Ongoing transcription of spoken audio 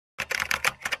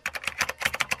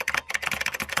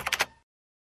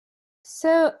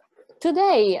So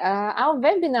today, our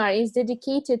webinar is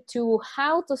dedicated to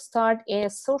how to start a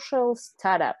social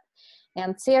startup.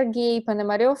 And Sergey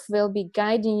Ponomarev will be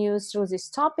guiding you through this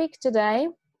topic today.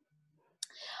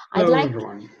 Hello,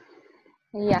 everyone.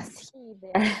 Yes, he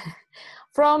there.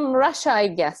 From Russia, I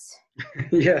guess.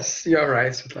 Yes, you're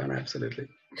right, Svetlana, absolutely.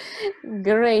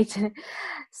 Great.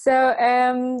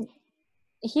 So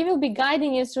he will be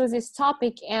guiding you through this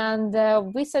topic, and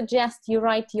we suggest you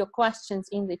write your questions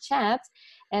in the chat,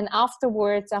 and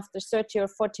afterwards, after 30 or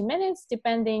 40 minutes,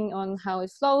 depending on how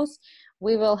it flows,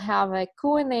 we will have a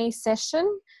Q&A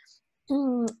session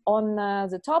on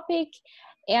the topic.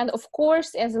 And of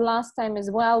course, as last time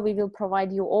as well, we will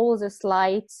provide you all the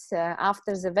slides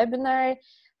after the webinar,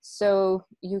 so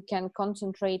you can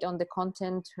concentrate on the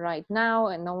content right now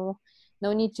and no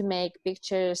need to make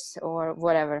pictures or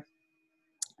whatever.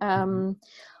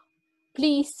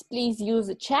 Please use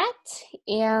the chat,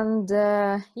 and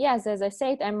yes, as I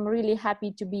said, I'm really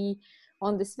happy to be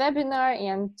on this webinar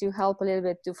and to help a little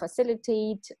bit to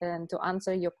facilitate and to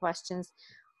answer your questions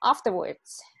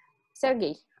afterwards.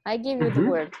 Sergey, I give you the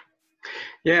word.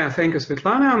 Yeah, thank you,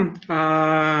 Svetlana.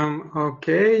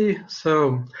 Okay,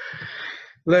 so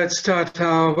let's start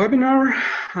our webinar.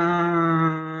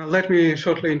 Let me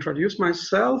shortly introduce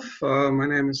myself. My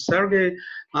name is Sergey.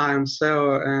 I'm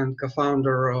CEO and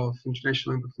co-founder of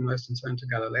International Impact Investing Center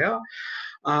Galileo.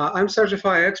 I'm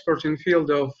certified expert in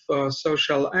field of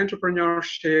social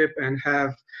entrepreneurship and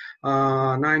have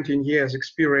 19 years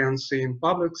experience in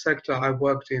public sector. I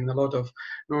worked in a lot of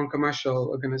non-commercial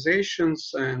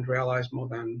organizations and realized more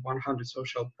than 100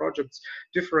 social projects,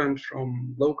 different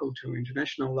from local to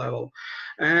international level,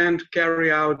 and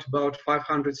carry out about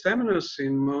 500 seminars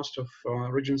in most of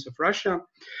regions of Russia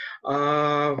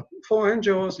for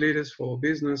NGOs, leaders, for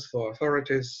business, for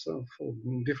authorities, for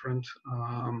different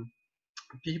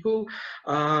people.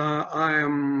 I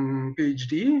am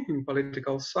PhD in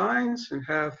political science and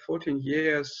have 14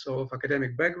 years of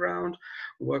academic background,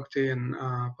 worked in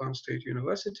Palm State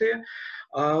University.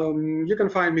 You can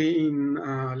find me in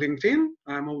LinkedIn.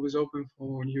 I'm always open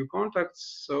for new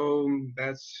contacts, so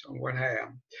that's what I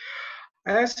am.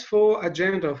 As for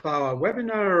agenda of our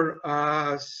webinar,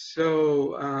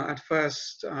 at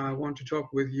first I want to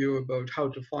talk with you about how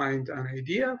to find an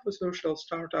idea for social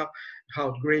startup, how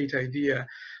great idea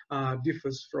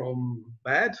differs from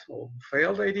bad or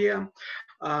failed idea,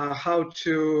 how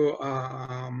to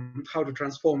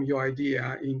transform your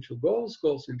idea into goals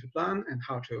into plan, and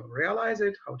how to realize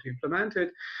it, how to implement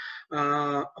it.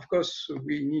 Of course,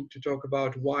 we need to talk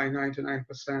about why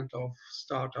 99% of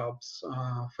startups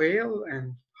fail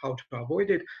and how to avoid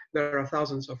it. There are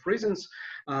thousands of reasons,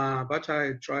 but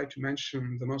I try to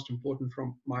mention the most important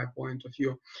from my point of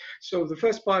view. So the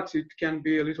first part, it can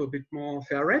be a little bit more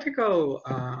theoretical.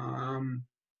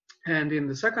 And in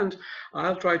the second,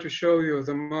 I'll try to show you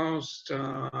the most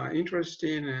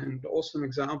interesting and awesome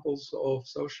examples of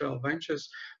social ventures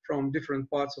from different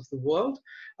parts of the world.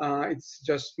 It's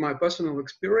just my personal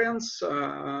experience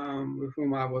with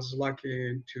whom I was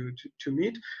lucky to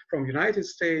meet from United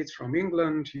States, from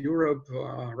England, Europe,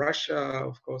 Russia,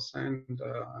 of course, and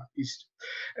East.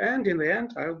 And in the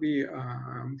end, I'll be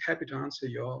happy to answer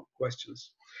your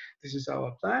questions. This is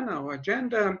our plan, our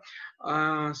agenda.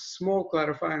 Small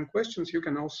clarifying questions you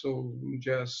can also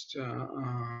just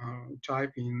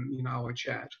type in our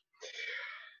chat.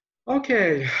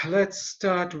 Okay, let's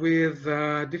start with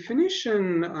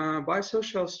definition. By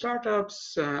social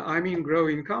startups, I mean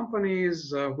growing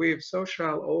companies with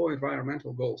social or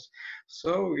environmental goals.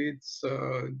 So it's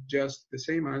just the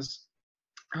same as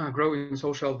growing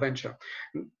social venture.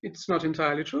 It's not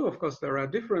entirely true, of course there are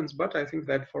differences, but I think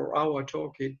that for our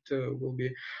talk it will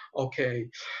be okay.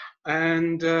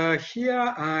 And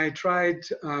here I tried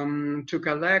to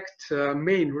collect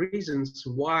main reasons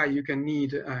why you can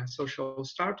need a social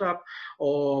startup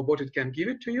or what it can give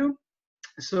it to you.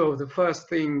 So the first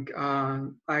thing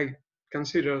I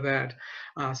consider that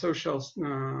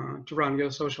to run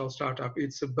your social startup,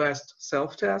 it's the best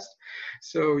self-test.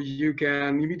 So you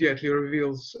can immediately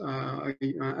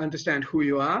understand who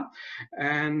you are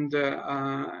and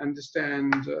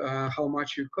understand how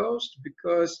much you cost,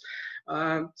 because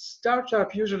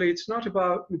startup usually it's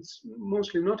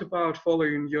mostly not about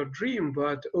following your dream,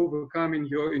 but overcoming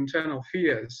your internal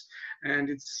fears. And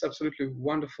it's absolutely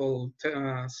wonderful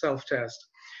self-test.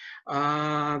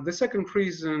 The second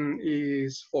reason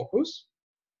is focus.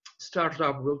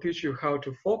 startup will teach you how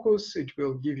to focus, it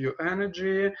will give you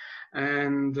energy,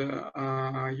 and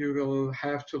you will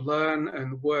have to learn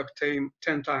and work 10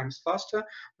 times faster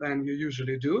than you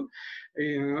usually do.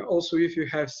 Also, if you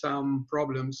have some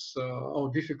problems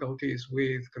or difficulties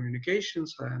with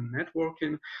communications and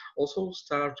networking, also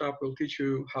startup will teach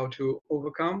you how to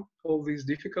overcome all these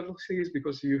difficulties,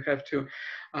 because you have to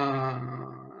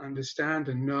understand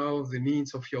and know the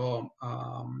needs of your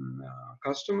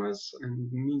customers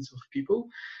and needs of people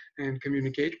and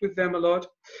communicate with them a lot.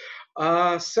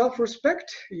 Self-respect,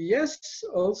 yes,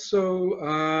 also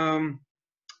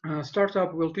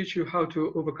startup will teach you how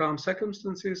to overcome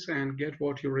circumstances and get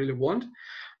what you really want.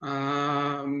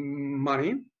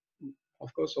 Money,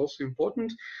 of course, also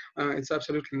important. It's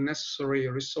absolutely necessary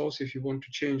resource if you want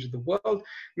to change the world,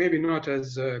 maybe not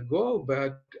as a goal,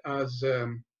 but as a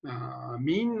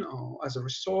mean or as a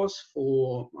resource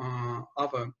for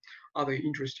other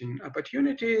interesting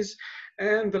opportunities.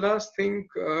 And the last thing,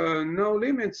 no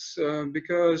limits,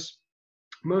 because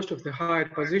most of the high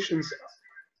positions,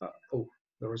 oh,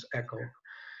 there is echo.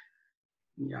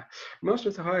 Yeah, most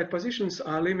of the hired positions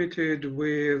are limited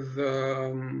with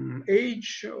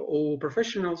age or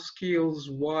professional skills,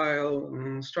 while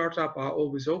startup are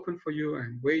always open for you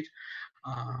and wait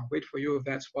for you.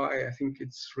 That's why I think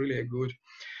it's really a good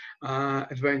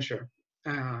adventure.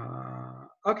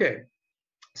 Okay,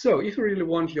 so if you really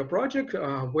want your project,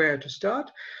 where to start,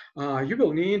 you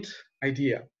will need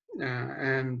idea.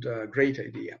 And great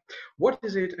idea. What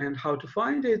is it and how to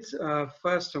find it?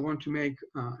 First, I want to make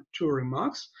two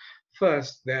remarks.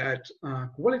 First, that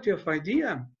quality of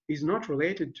idea is not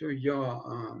related to your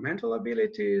mental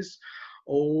abilities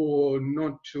or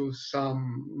not to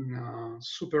some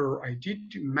super IT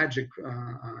magic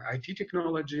IT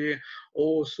technology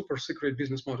or super secret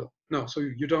business model. No, so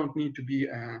you don't need to be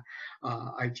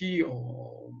IT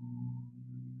or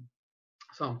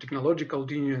some technological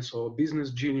genius or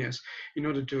business genius in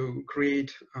order to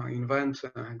create, invent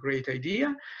a great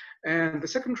idea. And the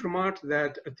second remark,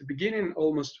 that at the beginning,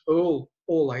 almost all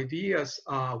ideas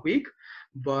are weak,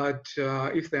 but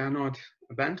if they are not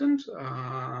abandoned,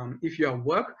 if you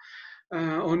work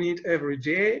on it every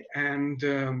day, and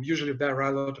usually there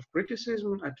are a lot of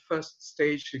criticism at first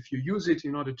stage. If you use it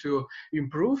in order to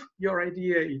improve your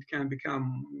idea, it can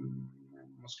become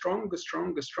stronger.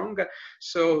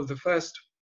 So the first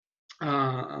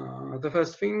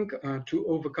thing, to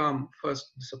overcome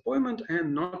first disappointment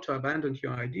and not to abandon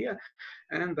your idea,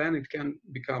 and then it can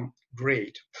become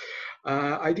great.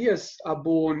 Ideas are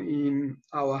born in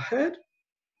our head,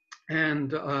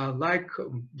 and like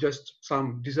just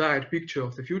some desired picture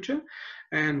of the future.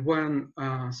 And when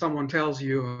someone tells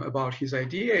you about his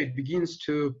idea, it begins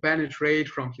to penetrate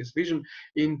from his vision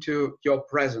into your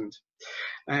present.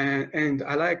 And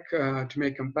I like to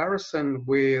make comparison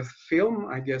with film.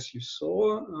 I guess you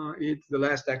saw it, The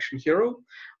Last Action Hero,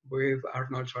 with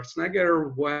Arnold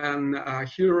Schwarzenegger, when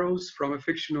heroes from a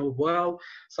fictional world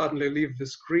suddenly leave the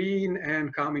screen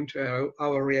and come into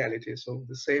our reality. So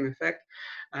the same effect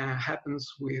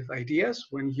happens with ideas.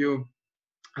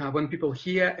 When people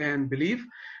hear and believe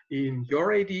in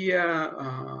your idea,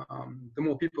 the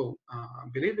more people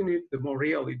believe in it, the more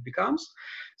real it becomes.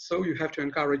 So you have to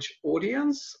encourage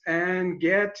audience and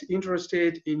get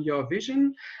interested in your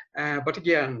vision. But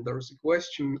again, there is a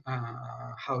question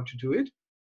how to do it.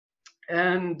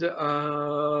 And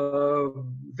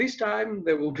this time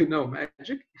there will be no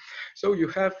magic. So you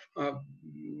have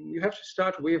to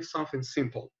start with something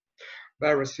simple,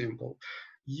 very simple.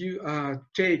 You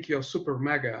take your super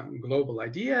mega global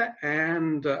idea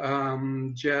and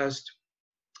just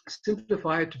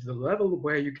simplify it to the level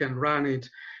where you can run it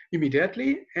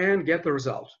immediately and get the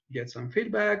result, get some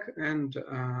feedback, and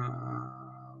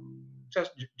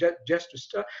just to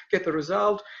start, get the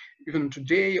result even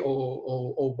today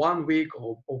or 1 week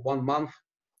or 1 month.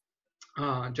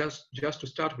 Just to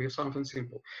start with something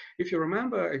simple. If you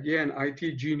remember, again,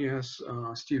 IT genius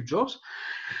Steve Jobs,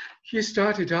 he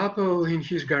started Apple in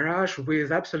his garage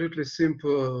with absolutely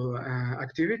simple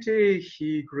activity.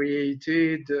 He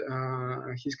created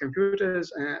his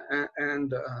computers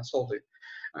and sold it.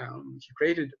 He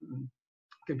created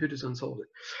computers and sold it.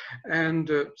 And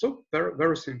so very,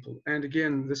 very simple. And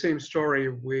again, the same story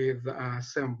with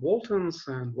Sam Walton's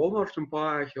and Walmart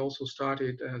Empire. He also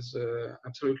started as an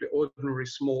absolutely ordinary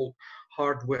small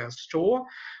hardware store.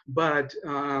 But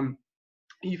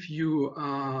if you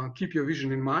keep your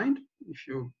vision in mind, if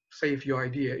you save your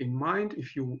idea in mind,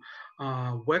 if you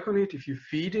work on it, if you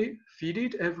feed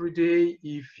it every day,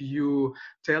 if you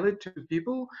tell it to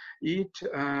people, it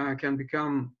can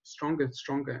become stronger and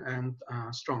stronger and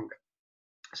stronger.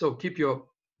 So keep your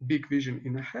big vision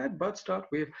in the head, but start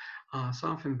with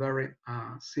something very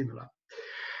similar.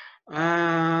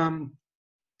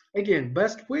 Again,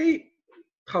 best way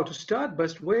how to start,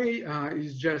 best way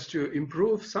is just to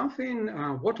improve something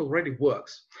what already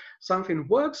works. Something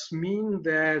works mean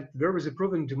that there is a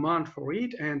proven demand for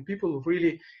it and people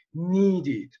really need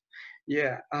it.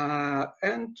 Yeah,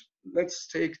 and let's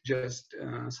take just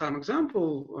some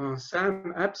example,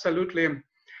 some absolutely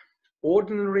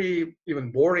ordinary,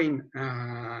 even boring,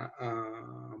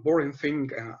 boring thing,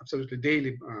 absolutely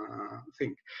daily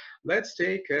thing. Let's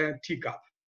take a teacup,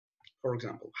 for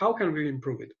example. How can we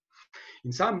improve it?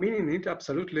 In some meaning, it's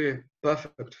absolutely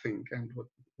perfect thing, and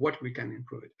what we can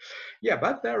improve it. Yeah,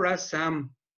 but there are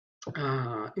some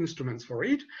instruments for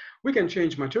it. We can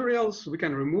change materials, we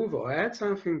can remove or add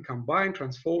something, combine,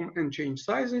 transform, and change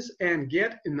sizes, and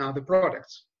get another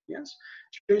products. Yes,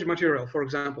 change material. For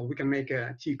example, we can make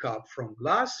a teacup from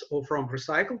glass or from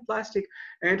recycled plastic,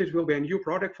 and it will be a new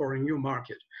product for a new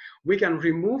market. We can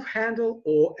remove handle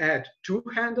or add two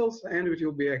handles, and it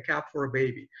will be a cup for a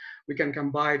baby. We can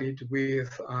combine it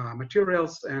with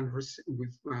materials and with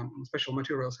special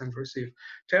materials and receive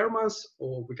thermos,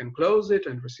 or we can close it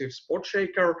and receive spot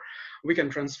shaker. We can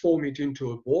transform it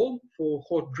into a bowl for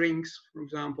hot drinks, for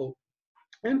example.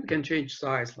 And we can change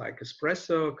size like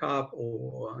espresso cup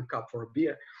or a cup for a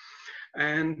beer.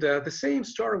 And the same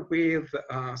story with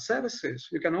services.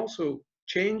 You can also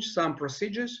change some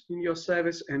procedures in your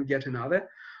service and get another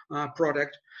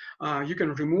product. You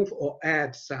can remove or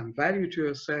add some value to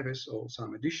your service or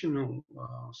some additional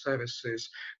services,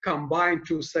 combine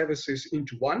two services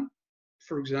into one.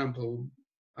 For example,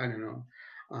 I don't know,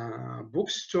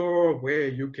 bookstore where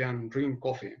you can drink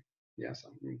coffee. Yes,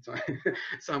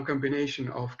 some combination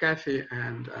of cafe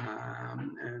and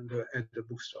at the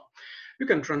bookstore. You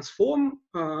can transform,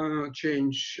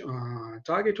 change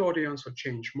target audience or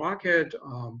change market,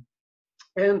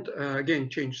 and again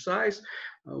change size.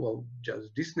 Well,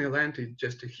 just Disneyland is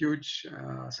just a huge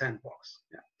sandbox.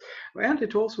 Yeah, and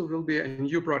it also will be a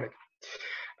new product.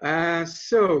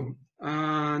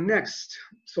 Next,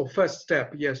 so first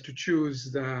step, yes, to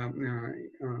choose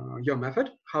your method,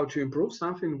 how to improve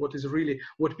something,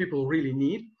 what people really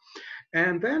need,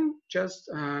 and then just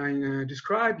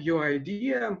describe your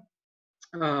idea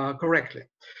correctly.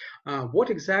 What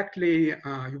exactly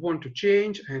you want to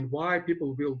change and why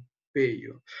people will pay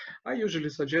you. I usually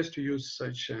suggest to use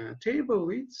such a table.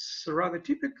 It's rather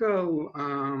typical.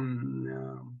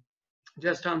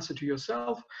 Just answer to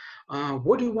yourself,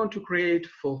 what do you want to create,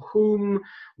 for whom,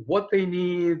 what they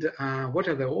need, what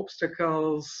are the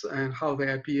obstacles and how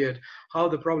they appeared, how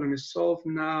the problem is solved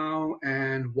now,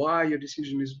 and why your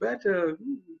decision is better.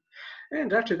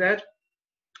 And after that,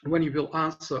 when you will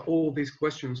answer all these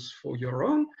questions for your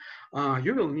own,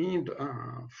 you will need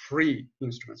 3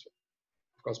 instruments.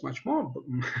 Of course, much more,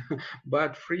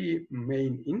 but 3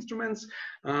 main instruments.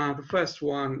 The first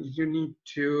one, you need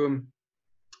to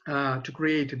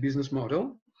create a business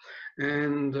model,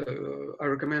 and I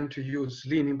recommend to use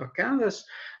Lean Impact Canvas.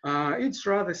 It's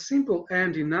rather simple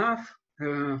and enough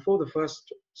for the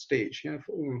first stage, yeah,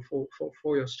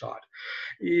 for your start.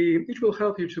 It will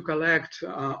help you to collect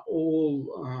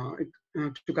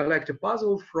to collect a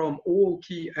puzzle from all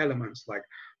key elements like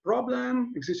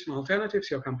problem, existing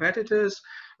alternatives, your competitors,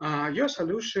 your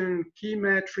solution, key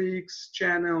metrics,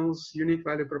 channels, unique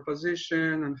value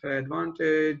proposition, unfair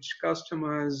advantage,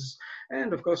 customers,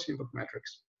 and of course, impact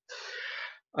metrics.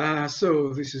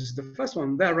 So this is the first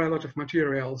one. There are a lot of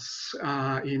materials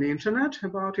in the internet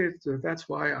about it. That's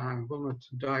why I will not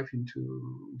dive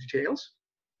into details.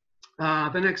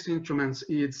 The next instruments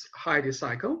is Heidi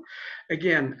cycle.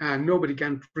 Again, nobody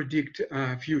can predict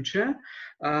future.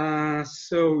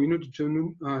 So in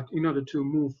order to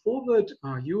move forward,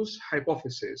 use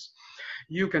hypothesis.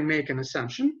 You can make an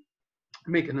assumption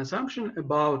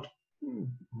about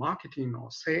marketing or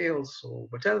sales or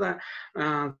whatever.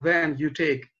 Then you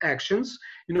take actions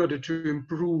in order to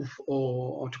improve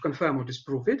or to confirm or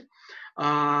disprove it.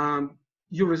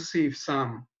 You receive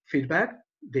some feedback,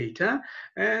 data,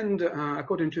 and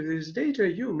according to this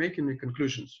data, you making the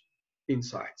conclusions,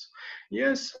 insights.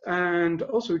 Yes, and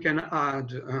also you can add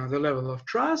the level of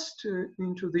trust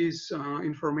into this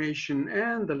information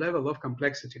and the level of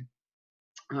complexity.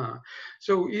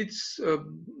 So it's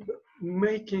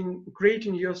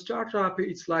creating your startup,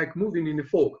 it's like moving in a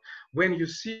fog. When you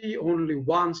see only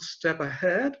one step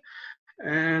ahead,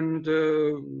 and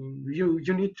you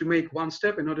need to make one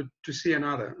step in order to see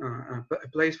another, a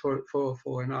place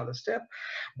for another step.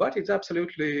 But it's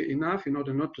absolutely enough in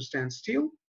order not to stand still.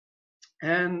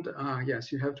 And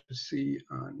yes, you have to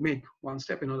make one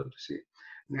step in order to see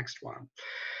next one.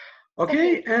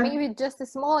 Okay, and maybe just a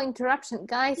small interruption,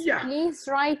 guys. yeah, Please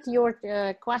write your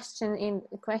questions in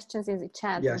the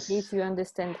chat in yes. case you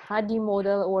understand HUD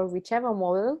model or whichever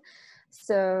model.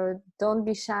 So don't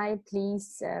be shy.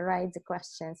 Please write the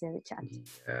questions in the chat.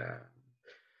 Yeah.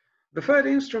 The third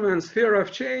instrument, theory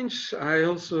of change, I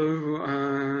also,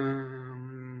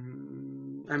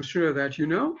 I'm sure that you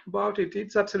know about it.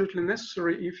 It's absolutely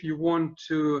necessary if you want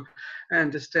to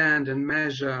understand and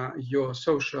measure your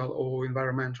social or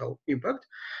environmental impact.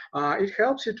 It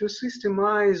helps you to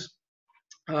systemize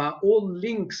all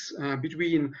links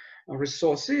between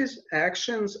resources,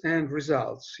 actions, and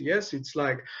results. Yes, it's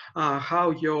like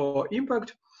how your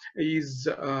impact is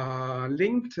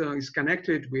linked, is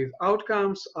connected with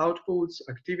outcomes, outputs,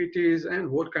 activities, and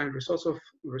what kind of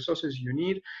resources you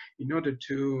need in order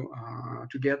to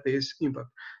get this impact.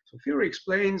 So theory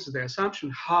explains the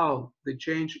assumption how the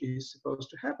change is supposed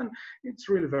to happen. It's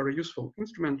really very useful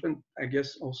instrument, and I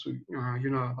guess also you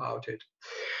know about it.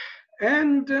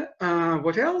 And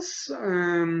what else?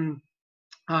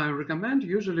 I recommend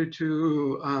usually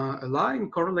to align,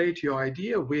 correlate your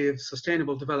idea with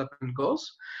sustainable development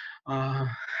goals. Uh,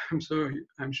 I'm sure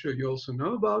you also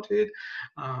know about it.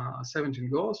 17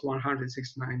 goals,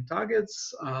 169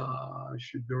 targets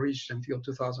should be reached until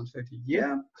 2030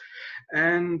 year.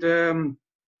 And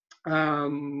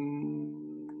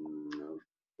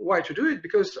why to do it?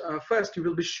 Because first you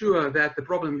will be sure that the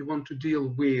problem you want to deal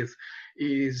with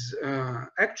is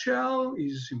actual,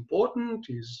 is important,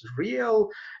 is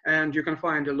real, and you can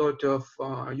find a lot of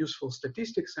useful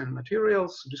statistics and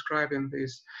materials describing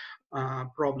these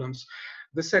problems.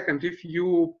 The second, if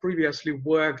you previously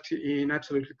worked in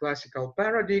absolutely classical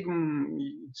paradigm,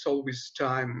 it's always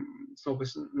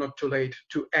not too late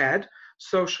to add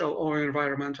social or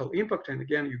environmental impact. And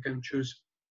again, you can choose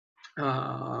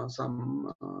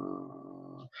some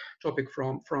topic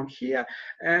from here.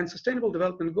 And sustainable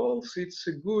development goals, it's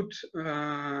a good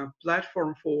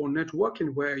platform for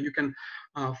networking where you can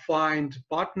find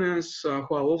partners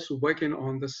who are also working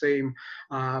on the same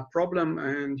problem,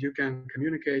 and you can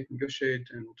communicate, negotiate,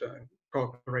 and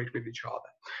cooperate with each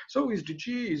other. So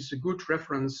SDG is a good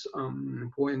reference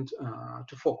point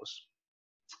to focus.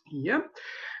 Yeah.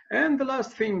 And the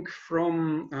last thing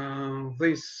from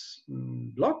this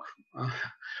block,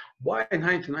 why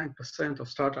 99% of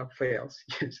startup fails?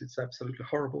 Yes, it's absolutely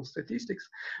horrible statistics,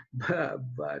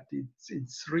 but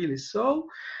it's really so.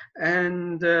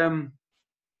 And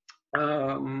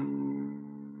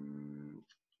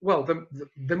well,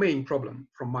 the main problem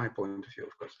from my point of view,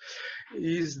 of course,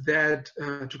 is that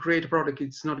to create a product,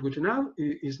 it's not good enough.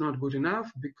 Is not good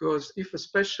enough because if a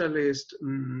specialist,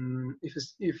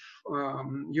 if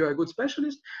you are a good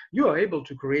specialist, you are able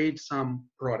to create some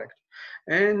product,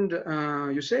 and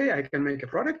you say, I can make a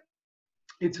product.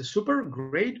 It's a super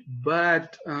great,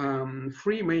 but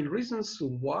three main reasons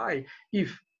why,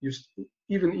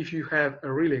 even if you have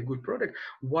a really good product,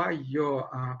 why your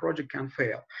project can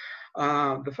fail.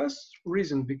 The first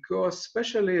reason, because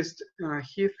specialist,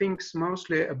 he thinks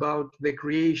mostly about the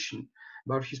creation,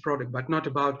 about his product, but not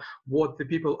about what the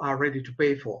people are ready to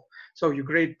pay for. So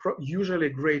usually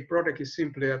great product is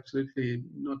simply absolutely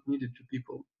not needed to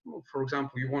people. For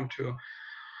example, you want to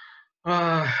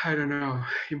I don't know,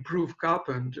 improve cup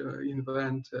and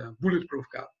invent bulletproof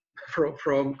cup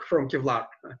from Kevlar.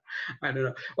 I don't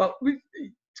know. Well,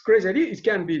 it's crazy idea. It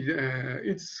can be,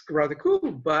 it's rather cool,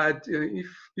 but if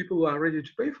people are ready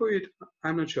to pay for it,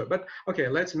 I'm not sure. But okay,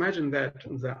 let's imagine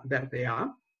that they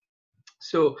are.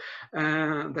 So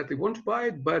that they want to buy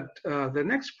it, but the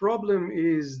next problem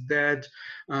is that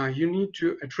you need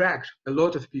to attract a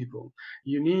lot of people.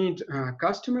 You need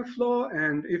customer flow,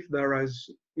 and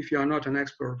if you are not an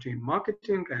expert in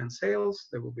marketing and sales,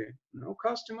 there will be no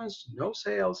customers, no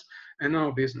sales, and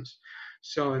no business.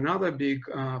 So another big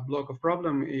block of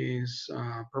problem is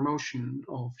promotion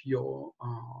of your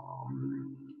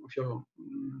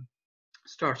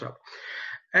startup.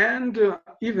 And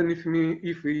even if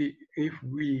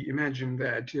we imagine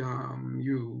that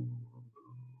you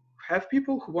have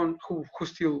people who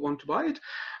still want to buy it,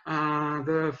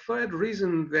 the third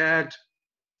reason that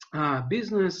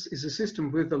business is a system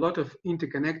with a lot of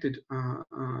interconnected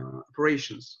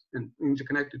operations and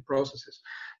interconnected processes.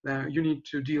 You need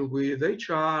to deal with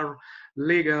HR,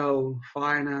 legal,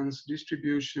 finance,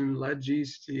 distribution,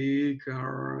 logistic,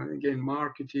 or again,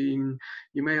 marketing,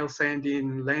 email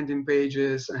sending, landing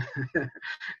pages,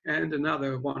 and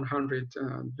another 100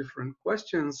 different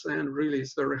questions. And really,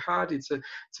 it's very hard. It's a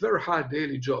very hard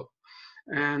daily job.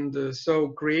 And so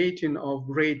creating a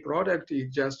great product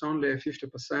is just only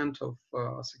 50% of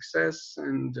success.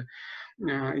 And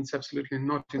it's absolutely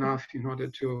not enough in order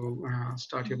to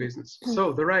start your business.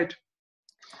 So the right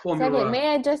formula. Sergey,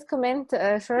 may I just comment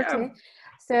shortly? Yeah.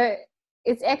 So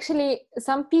it's actually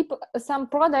some people, some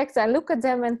products, I look at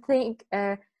them and think,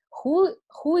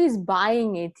 who is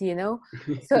buying it, you know?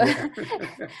 So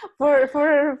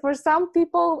for some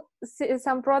people,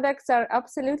 some products are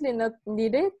absolutely not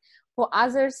needed. For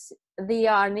others, they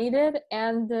are needed.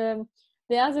 And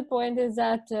the other point is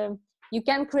that you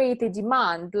can create a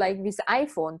demand, like this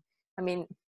iPhone. I mean,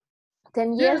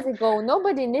 10 years ago,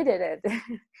 nobody needed it.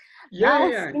 Now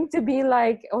it seems to be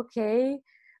like, okay,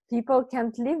 people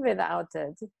can't live without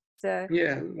it. So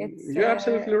yeah, it's you're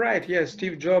absolutely right. Yes,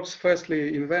 Steve Jobs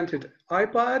firstly invented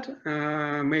iPad,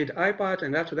 made iPad,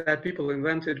 and after that, people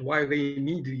invented why they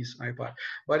need this iPad.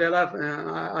 But I love,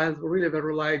 I really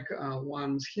very like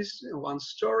one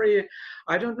story.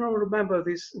 I don't know, remember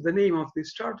the name of this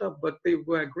startup, but they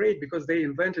were great because they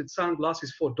invented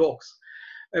sunglasses for dogs.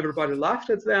 Everybody laughed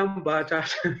at them, but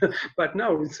but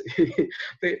no,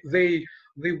 they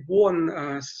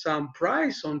won some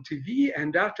prize on TV,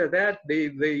 and after that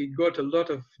they got a lot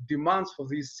of demands for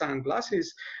these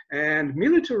sunglasses, and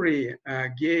military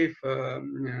gave a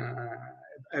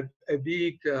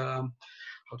big how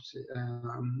to say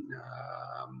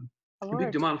a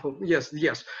big demand for yes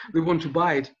they want to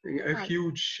buy it, a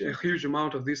huge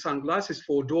amount of these sunglasses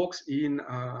for dogs in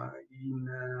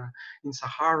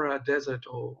Sahara desert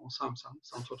or some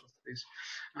sort of this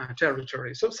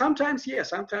territory. So sometimes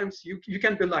sometimes you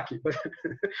can be lucky, but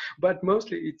but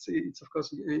mostly it's of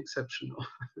course exceptional.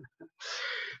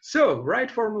 So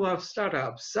right formula of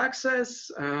startup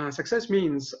success. Success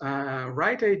means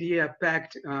right idea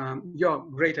packed, your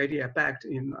great idea packed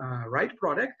in right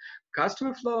product,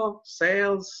 customer flow,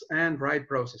 sales, and right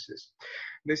processes.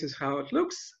 This is how it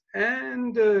looks.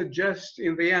 And just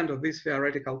in the end of this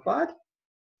theoretical part,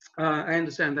 I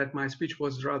understand that my speech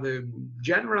was rather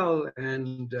general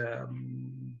and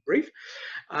brief.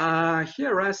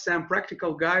 Here are some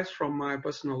practical guides from my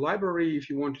personal library. If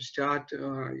you want to start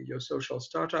your social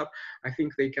startup, I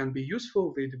think they can be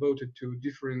useful. They're devoted to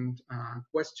different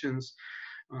questions.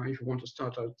 If you want to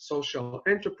start a social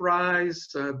enterprise,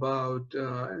 about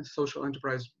social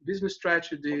enterprise business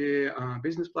strategy,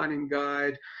 business planning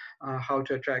guide, how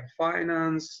to attract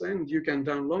finance, and you can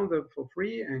download them for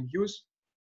free and use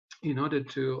in order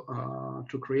to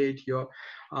create your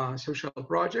social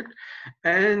project.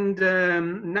 And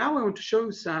now I want to show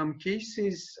some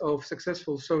cases of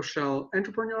successful social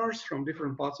entrepreneurs from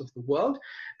different parts of the world.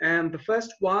 And the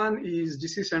first one is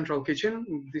DC Central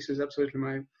Kitchen. This is absolutely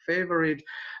my favorite.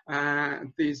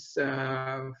 This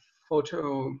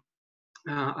photo,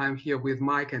 I'm here with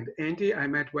Mike and Andy. I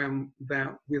met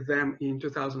with them in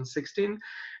 2016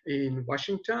 in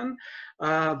Washington.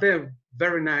 They're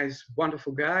very nice,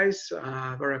 wonderful guys,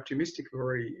 very optimistic,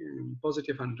 very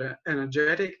positive and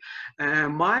energetic.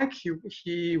 Mike,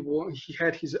 he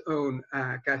had his own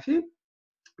cafe,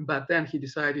 but then he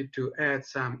decided to add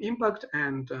some impact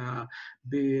and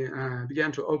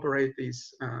began to operate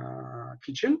this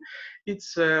kitchen.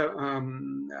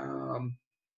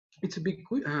 It's a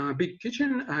big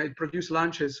kitchen. It produces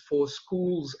lunches for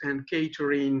schools and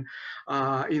catering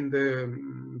in the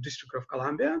District of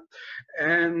Columbia.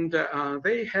 And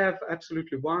they have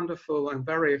absolutely wonderful and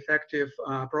very effective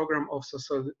program of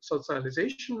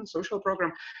socialization, social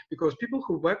program, because people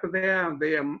who work there,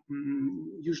 they are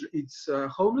usually, it's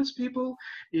homeless people,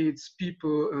 it's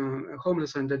people,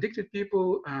 homeless and addicted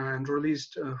people, and who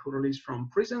released from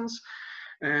prisons,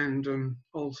 and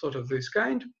all sort of this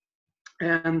kind.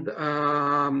 And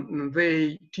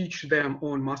they teach them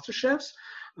on master chefs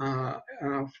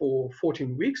for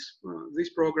 14 weeks,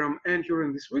 this program. And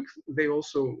during this week, they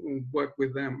also work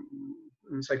with them,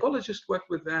 psychologists work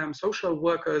with them, social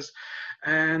workers,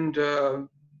 and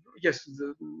yes,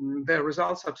 their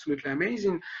results are absolutely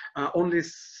amazing. Only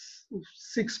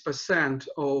 6%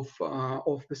 of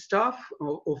the staff,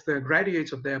 of the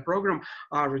graduates of their program,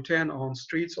 are returned on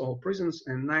streets or prisons,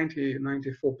 and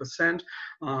 94%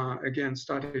 again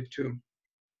started to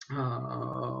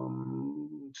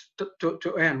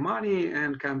earn money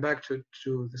and come back to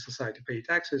the society, pay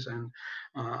taxes, and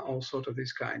all sorts of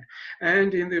this kind.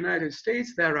 And in the United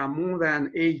States, there are more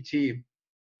than 80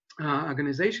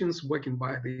 organizations working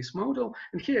by this model.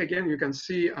 And here again, you can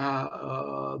see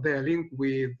their link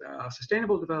with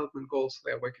sustainable development goals.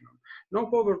 They're working on no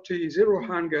poverty, zero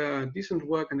hunger, decent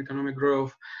work and economic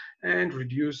growth, and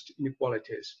reduced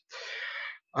inequalities.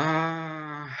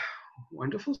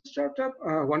 Wonderful startup,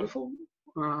 wonderful.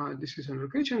 This is an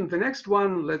kitchen. The next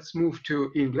one, let's move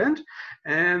to England.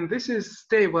 And this is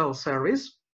Stay Well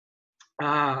service.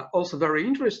 Also very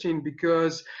interesting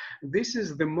because this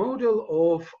is the model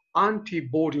of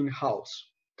anti-boarding house.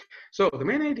 So the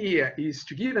main idea is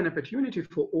to give an opportunity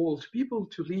for old people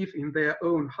to live in their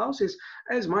own houses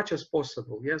as much as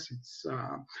possible. Yes, it's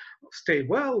stay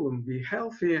well and be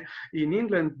healthy. In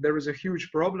England, there is a huge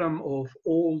problem of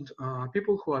old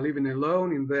people who are living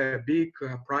alone in their big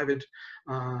private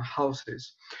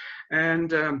houses.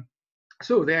 And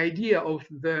so the idea of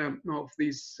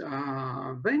this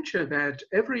venture that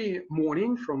every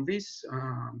morning from this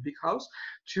big house,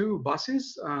 two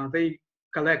buses, they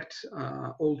collect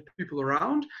old people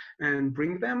around and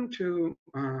bring them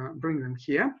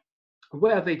here,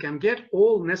 where they can get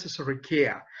all necessary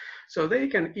care. So they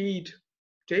can eat,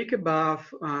 take a bath,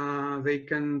 they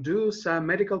can do some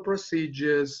medical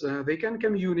procedures, they can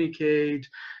communicate,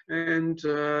 and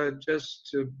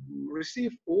just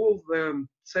receive all the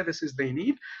services they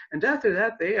need. And after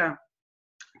that, they are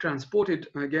transported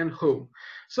again home.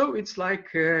 So it's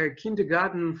like a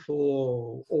kindergarten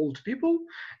for old people.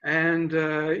 And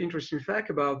interesting fact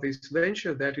about this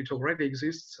venture that it already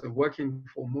exists, working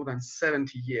for more than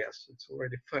 70 years. It's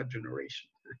already third generation.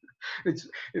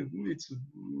 it's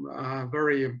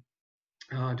very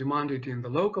demanded in the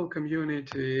local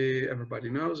community. Everybody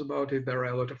knows about it. There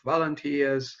are a lot of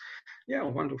volunteers. Yeah,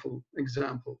 wonderful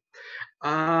example.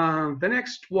 The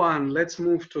next one, let's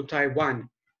move to Taiwan.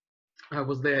 I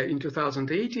was there in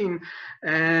 2018,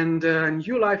 and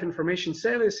New Life Information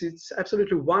Service, it's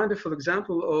absolutely wonderful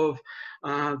example of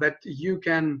that you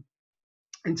can,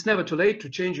 it's never too late to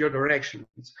change your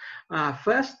directions.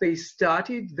 First, they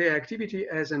started their activity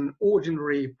as an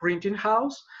ordinary printing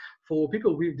house for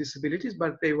people with disabilities,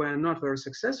 but they were not very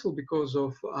successful because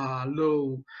of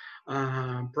low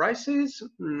prices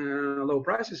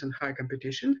and high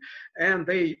competition, and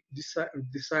they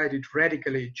decided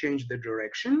radically change the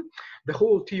direction. The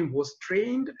whole team was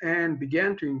trained and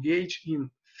began to engage in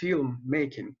film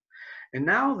making, and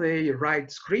now they write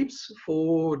scripts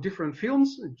for different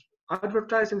films,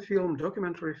 advertising film,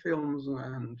 documentary films,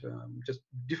 and just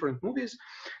different movies.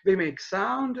 They make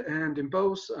sound and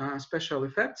impose special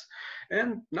effects,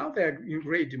 and now they're in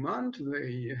great demand.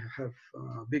 They have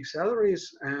big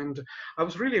salaries, and I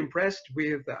was really impressed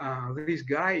with this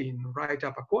guy in right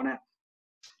upper corner.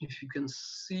 If you can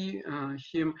see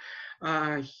him,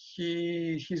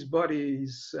 his body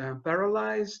is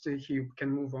paralyzed. He can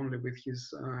move only with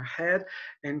his head,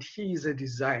 and he is a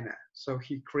designer. So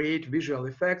he creates visual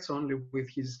effects only with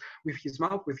his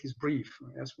mouth, with his breath.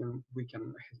 Yes, when we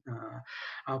can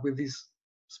with this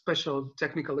special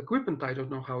technical equipment. I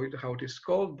don't know how it is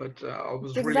called, but I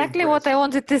was really exactly impressed. what I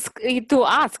wanted to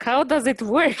ask. How does it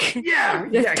work? Yeah,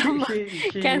 he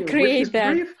can with create his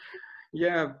that. breath.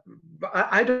 Yeah, but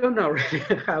I don't know really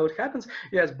how it happens.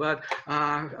 Yes, but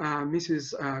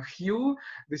Mrs. Hugh,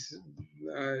 this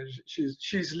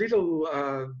she's little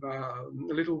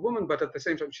little woman, but at the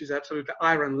same time she's absolutely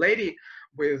iron lady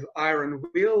with iron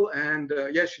will. And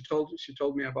yes, she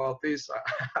told me about this.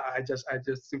 I just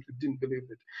simply didn't believe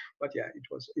it. But yeah,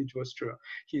 it was true.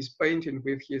 He's painting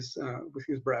with his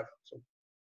breath. So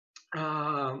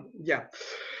yeah.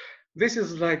 This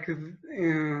is like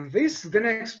this. The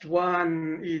next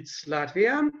one, it's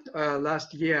Latvia.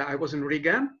 Last year, I was in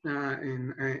Riga,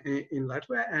 in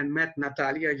Latvia, and met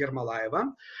Natalia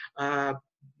Yermolaeva. By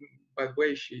the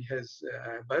way, she has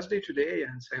a birthday today,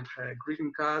 and sent her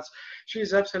greeting cards.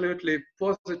 She's absolutely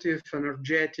positive,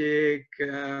 energetic,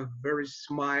 very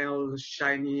smile,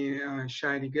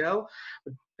 shiny girl.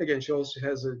 But again, she also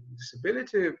has a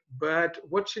disability. But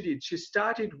what she did, she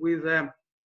started with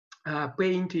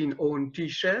painting on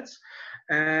t-shirts,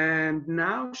 and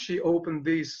now she opened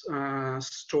this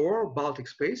store, Baltic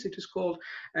Space it is called,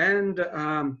 and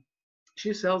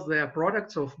she sells their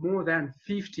products of more than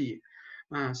 50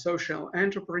 social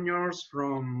entrepreneurs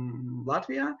from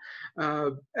Latvia.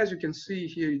 As you can see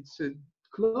here, it's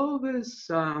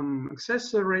clothes,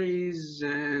 accessories,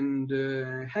 and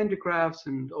handicrafts,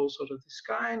 and all sorts of this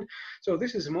kind. So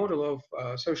this is a model of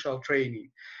social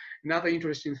training. Another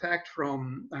interesting fact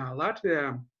from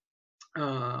Latvia,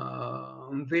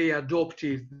 they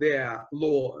adopted their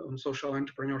law on social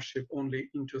entrepreneurship only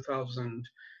in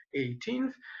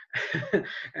 2018.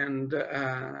 And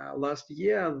last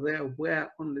year, there were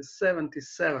only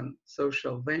 77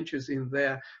 social ventures in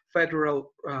their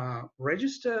federal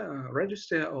register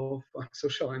of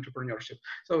social entrepreneurship.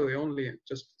 So they only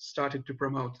just started to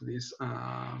promote this,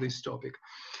 this topic.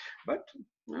 But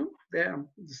you know, they're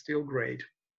still great.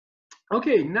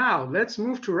 Okay, now let's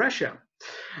move to Russia.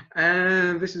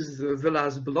 And this is the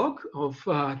last block of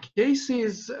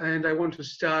cases, and I want to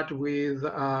start with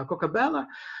Kokabella.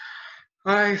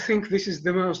 I think this is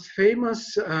the most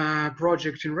famous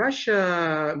project in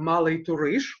Russia, Malый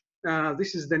Turish.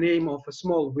 This is the name of a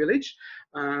small village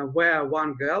where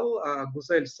one girl,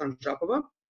 Guzel Sanjapova,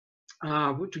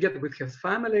 together with her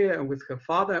family and with her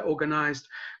father, organized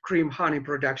cream honey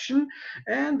production,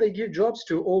 and they give jobs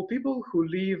to all people who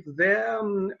live there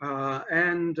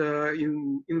and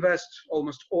invest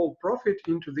almost all profit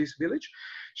into this village.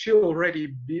 She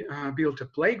already built a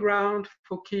playground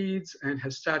for kids and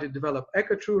has started develop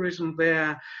ecotourism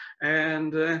there.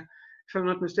 And if I'm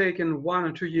not mistaken, 1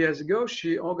 or 2 years ago,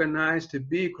 she organized a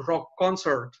big rock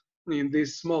concert in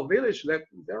this small village that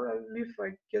there live, I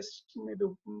guess, maybe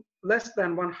less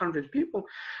than 100 people,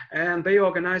 and they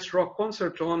organized rock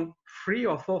concert on 3,000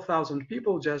 or 4,000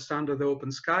 people just under the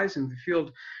open skies in the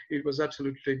field. It was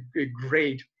absolutely a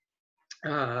great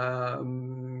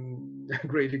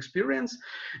great experience.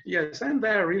 Yes, and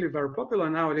they're really very popular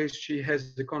nowadays. She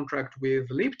has the contract with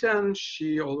Lipton.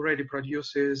 She already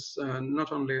produces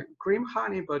not only cream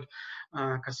honey but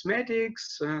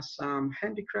cosmetics, some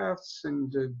handicrafts,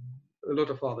 and a lot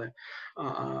of other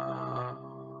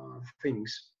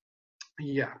things.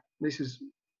 Yeah, this is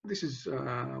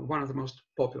one of the most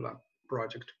popular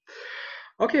project.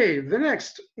 Okay, the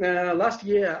next. Last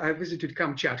year I visited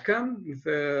Kamchatka,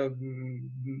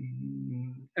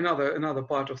 another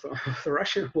part of the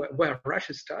Russia, where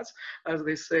Russia starts, as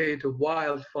they say, the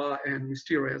wild, far, and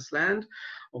mysterious land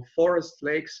of forests,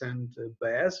 lakes, and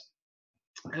bears.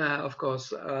 Of course,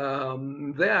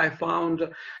 there I found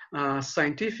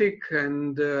scientific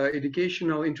and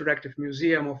educational interactive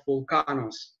museum of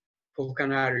volcanoes.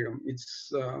 Volcanarium. It's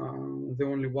the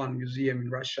only one museum in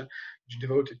Russia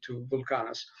devoted to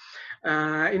volcanoes.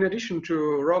 In addition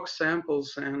to rock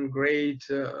samples and great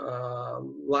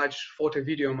large photo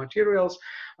video materials,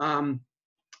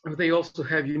 they also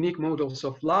have unique models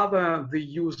of lava. They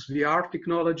use VR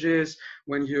technologies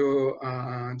when you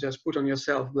just put on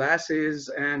yourself glasses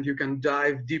and you can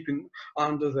dive deep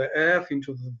under the earth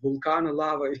into the volcano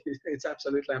lava. It's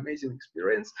absolutely amazing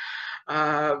experience.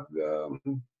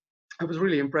 I was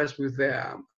really impressed with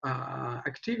their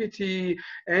activity,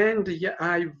 and yeah,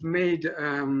 I've made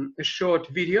a short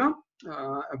video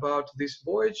about this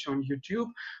voyage on YouTube.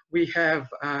 We have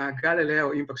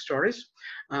Galileo Impact Stories.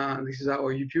 This is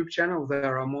our YouTube channel.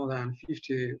 There are more than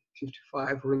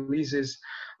 55 releases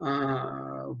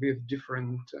with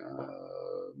different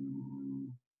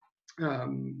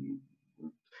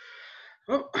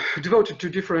devoted to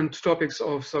different topics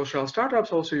of social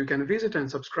startups. Also, you can visit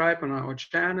and subscribe on our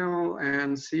channel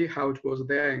and see how it was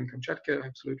there in Kamchatka.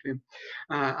 Absolutely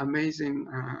amazing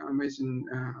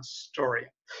story.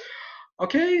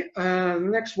 Okay,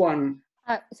 next one.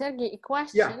 Sergey, a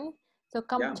question. Yeah. So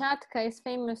Kamchatka is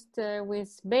famous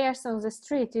with bears on the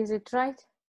street, is it right?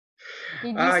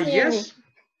 Did you see any?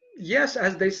 Yes,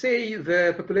 as they say,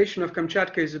 the population of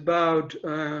Kamchatka is about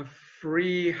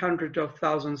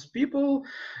 300,000 people,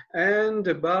 and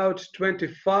about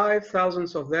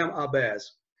 25,000 of them are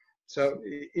bears. So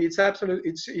it's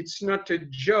it's not a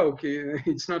joke.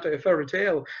 It's not a fairy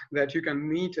tale that you can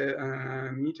meet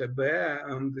a bear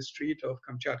on the street of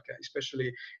Kamchatka,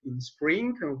 especially in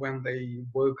spring when they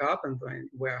woke up and they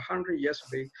were hungry. Yes,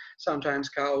 they sometimes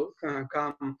come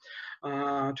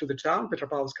to the town,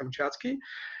 Petropavlovsk-Kamchatsky.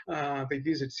 They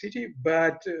visit city,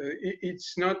 but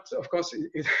it's not, of course,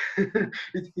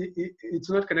 it's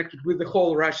not connected with the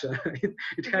whole Russia.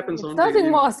 It happens only not in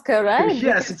Moscow, right?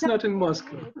 Yes, it's not in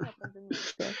Moscow.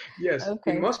 Yes,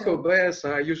 okay, in Moscow, so bears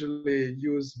usually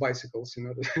use bicycles in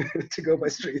order to go by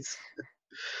streets.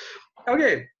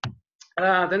 Okay,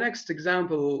 the next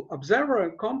example, Observer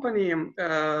company,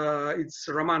 it's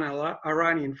Roman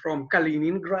Aranin from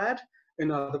Kaliningrad,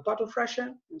 another part of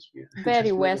Russia.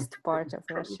 Very west part of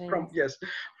Russia. Yes,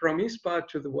 from east part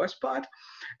to the west part.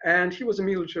 And he was a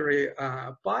military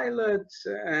pilot,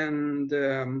 and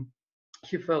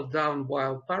he fell down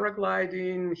while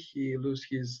paragliding. He lost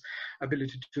his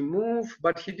ability to move,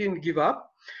 but he didn't give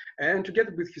up. And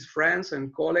together with his friends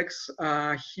and colleagues,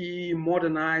 he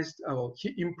modernized,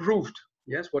 he improved.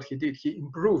 Yes, what he did, he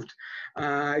improved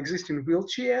existing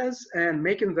wheelchairs and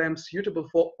making them suitable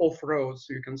for off-road.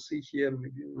 So you can see here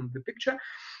maybe on the picture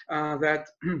that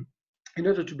in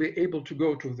order to be able to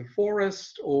go to the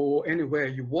forest or anywhere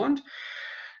you want.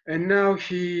 And now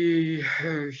he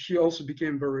also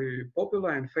became very popular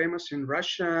and famous in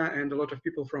Russia, and a lot of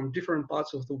people from different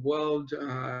parts of the world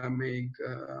make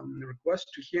requests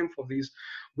to him for these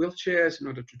wheelchairs in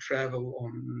order to travel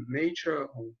on nature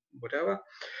or whatever.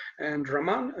 And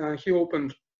Roman, he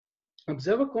opened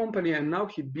Observer company, and now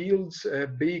he builds a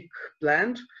big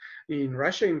plant in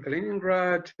Russia, in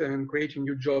Kaliningrad, and creating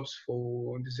new jobs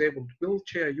for disabled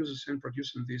wheelchair users and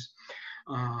producing these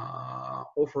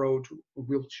off-road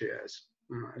wheelchairs,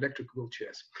 electric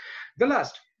wheelchairs. The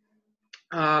last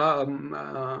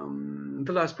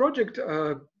project,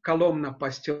 Kolomna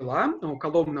Pastila, or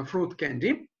Kolomna Fruit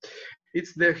Candy.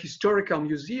 It's the historical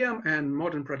museum and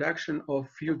modern production of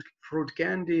fruit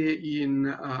candy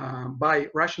by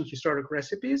Russian historic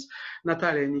recipes.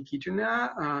 Natalia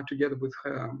Nikitina, together with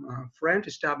her friend,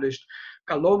 established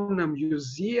Kolomna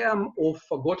Museum of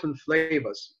Forgotten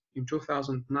Flavors. In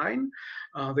 2009,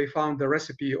 they found the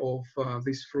recipe of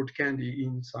this fruit candy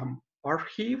in some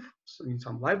archive, in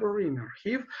some library, in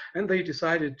archive, and they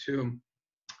decided to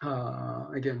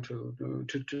again to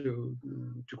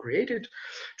create it,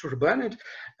 to rebrand it.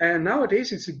 And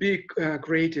nowadays it's a big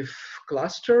creative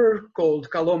cluster called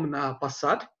Kolomna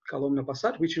Passat,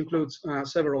 which includes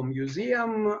several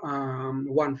museums,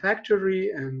 one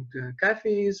factory, and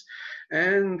cafes,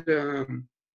 and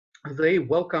they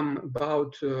welcome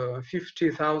about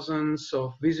 50,000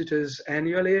 of visitors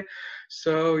annually.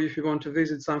 So if you want to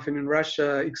visit something in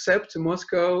Russia, except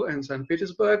Moscow and St.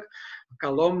 Petersburg,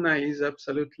 Kolomna is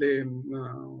absolutely a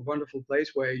wonderful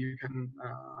place where you can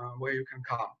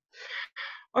come.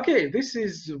 Okay, this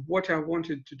is what I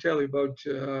wanted to tell you about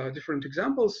different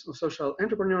examples of social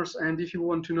entrepreneurs. And if you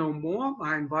want to know more,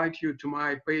 I invite you to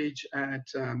my page at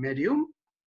Medium.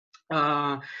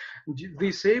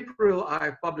 This April,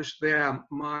 I published there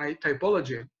my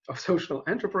typology of social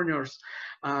entrepreneurs.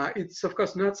 It's of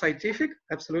course not scientific,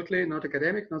 absolutely not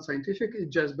academic, not scientific.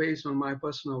 It's just based on my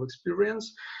personal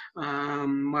experience,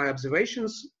 my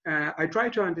observations. I try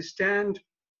to understand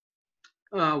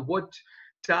what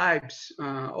types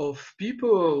of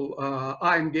people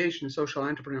are engaged in social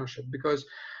entrepreneurship, because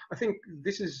I think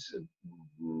this is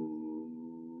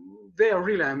they are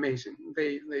really amazing.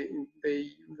 They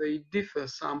differ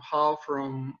somehow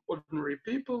from ordinary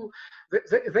people.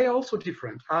 They are also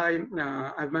different.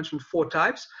 I've mentioned 4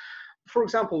 types. For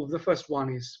example, the first one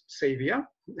is savior.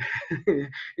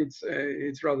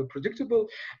 It's rather predictable.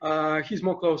 He's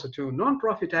more closer to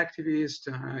non-profit activist.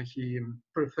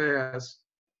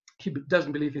 He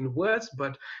doesn't believe in words,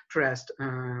 but trust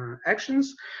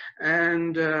actions.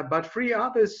 And but 3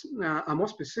 others are more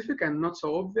specific and not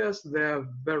so obvious. They're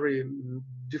very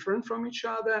different from each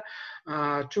other.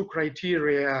 2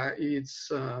 criteria: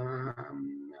 it's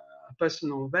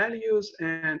personal values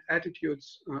and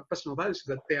attitudes. Personal values,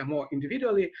 that they are more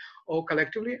individually or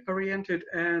collectively oriented,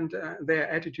 and their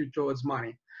attitude towards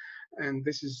money. And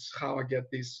this is how I get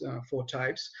these 4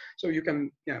 types. So you can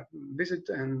visit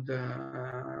and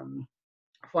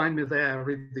find me there,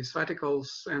 read these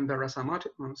articles, and there are some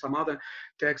other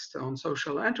texts on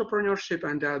social entrepreneurship,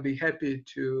 and I'll be happy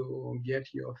to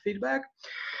get your feedback.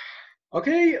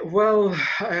 Okay, well,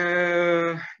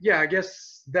 I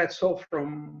guess that's all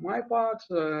from my part.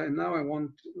 And now I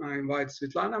invite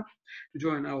Svetlana to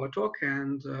join our talk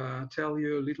and tell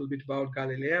you a little bit about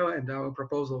Galileo and our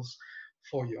proposals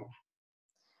for you.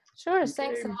 Sure,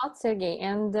 thanks a lot, Sergey.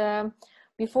 And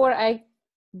before I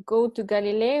go to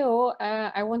Galileo,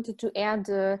 I wanted to add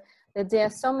that there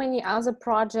are so many other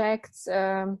projects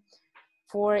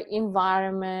for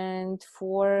environment,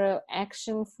 for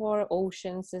action for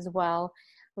oceans as well.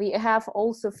 We have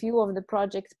also a few of the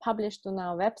projects published on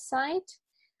our website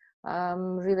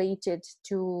related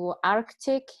to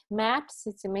Arctic maps.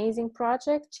 It's an amazing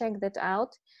project, check that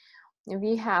out.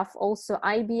 We have also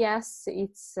IBS,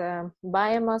 it's a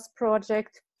biomass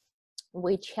project,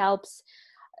 which helps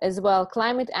as well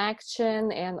climate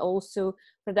action and also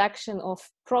production of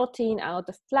protein out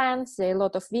of plants. There are a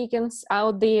lot of vegans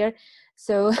out there,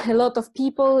 so a lot of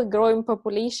people, growing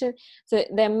population. So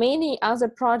there are many other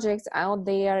projects out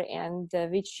there, and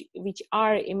which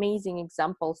are amazing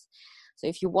examples. So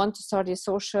if you want to start a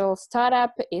social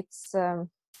startup, it's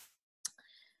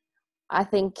I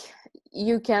think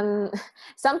you can,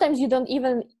 sometimes you don't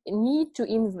even need to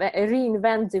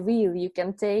reinvent the wheel. You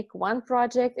can take one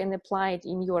project and apply it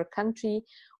in your country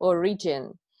or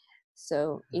region.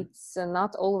 So it's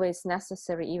not always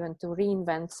necessary even to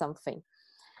reinvent something.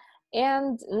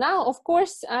 And now, of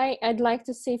course, I'd like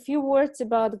to say a few words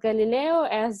about Galileo,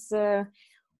 as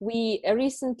we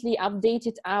recently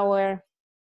updated our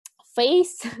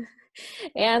face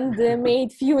and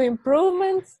made few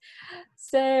improvements.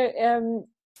 So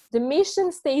the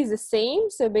mission stays the same.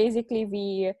 So basically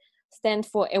we stand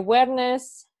for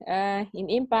awareness in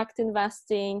impact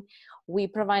investing. We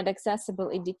provide accessible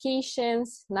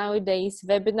educations, nowadays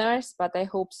webinars, but I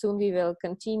hope soon we will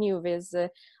continue with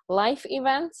live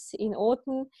events in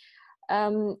autumn.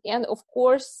 And of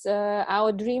course,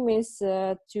 our dream is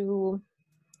to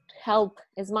help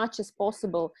as much as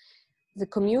possible the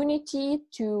community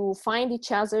to find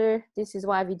each other. This is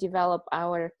why we develop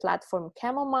our platform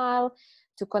Chamomile,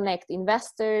 to connect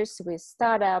investors with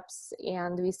startups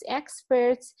and with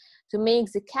experts, to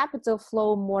make the capital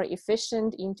flow more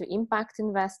efficient into impact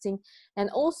investing, and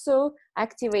also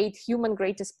activate human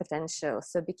greatest potential.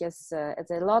 So because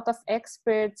there's a lot of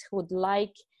experts who would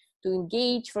like to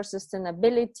engage for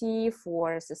sustainability,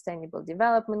 for sustainable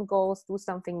development goals, do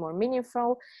something more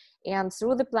meaningful, and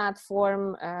through the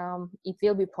platform it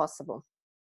will be possible.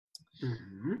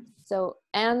 So,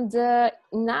 and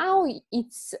now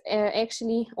it's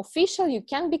actually official. You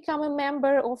can become a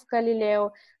member of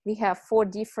Galileo. We have 4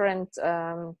 different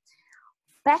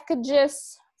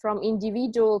packages, from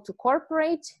individual to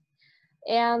corporate.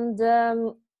 And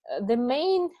the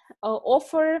main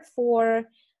offer for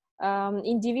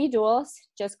individuals,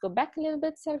 just go back a little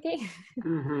bit, Sergey.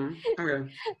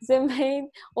 Okay. The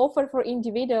main offer for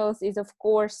individuals is, of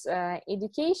course,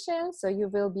 education. So you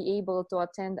will be able to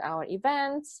attend our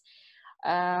events,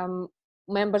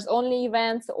 members only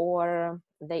events, or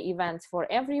the events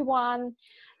for everyone.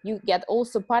 You get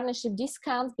also partnership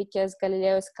discounts because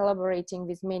Galileo is collaborating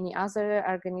with many other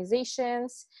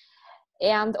organizations.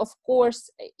 And of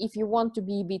course, if you want to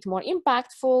be a bit more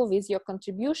impactful with your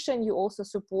contribution, you also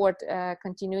support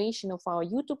continuation of our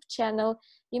YouTube channel,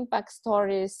 Impact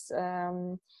Stories,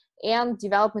 and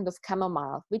development of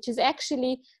Chamomile, which is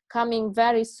actually coming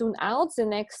very soon out, the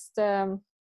next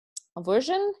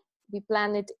version. We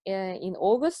plan it in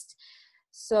August.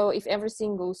 So if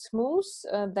everything goes smooth,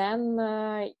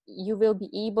 then you will be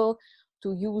able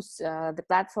to use the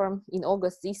platform in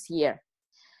August this year.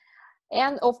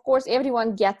 And of course,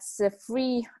 everyone gets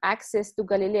free access to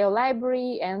Galileo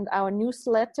Library and our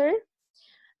newsletter.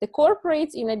 The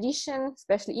corporates, in addition,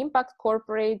 especially impact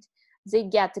corporate, they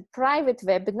get a private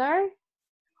webinar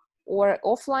or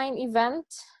offline event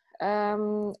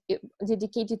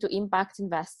dedicated to impact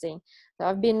investing. So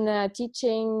I've been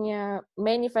teaching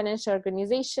many financial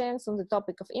organizations on the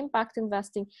topic of impact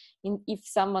investing. If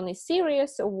someone is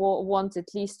serious or wants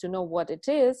at least to know what it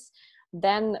is,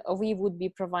 then we would be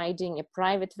providing a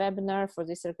private webinar for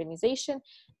this organization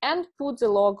and put the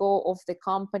logo of the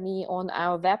company on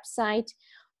our website,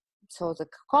 so the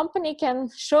company can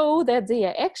show that they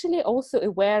are actually also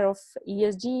aware of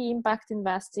ESG impact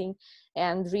investing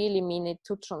and really mean it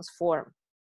to transform.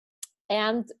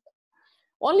 And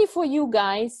only for you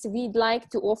guys, we'd like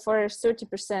to offer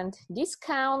 30%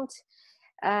 discount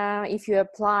if you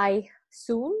apply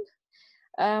soon.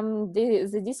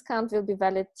 The discount will be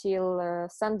valid till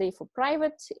Sunday for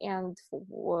private, and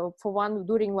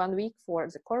during 1 week for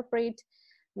the corporate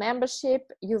membership.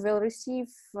 You will receive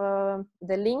the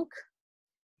link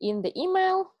in the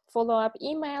email, follow-up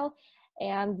email,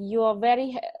 and you are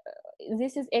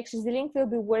this is actually, the link will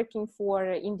be working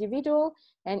for individual,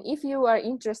 and if you are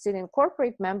interested in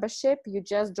corporate membership, you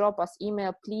just drop us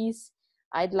email, please,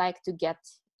 I'd like to get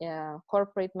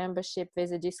corporate membership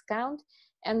with a discount,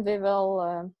 and we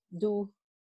will do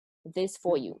this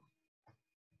for you.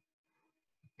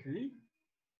 Okay.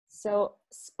 So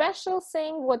special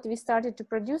thing what we started to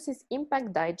produce is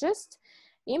Impact Digest.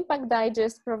 Impact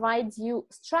Digest provides you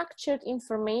structured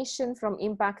information from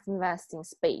impact investing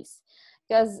space,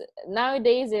 because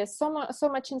nowadays there's so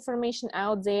much information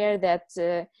out there that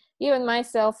even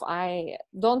myself, I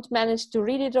don't manage to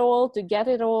read it all, to get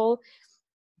it all.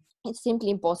 It's simply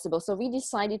impossible. So we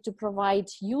decided to provide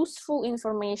useful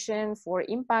information for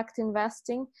impact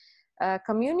investing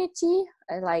community,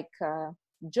 like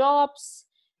jobs,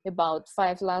 about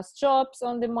 5 last jobs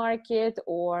on the market,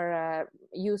 or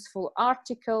useful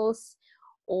articles,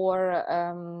 or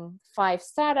 5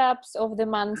 startups of the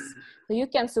month. So you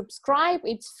can subscribe,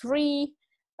 it's free.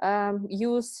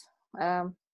 Use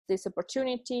this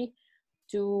opportunity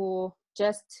to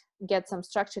just get some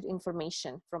structured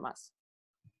information from us.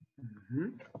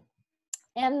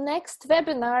 And next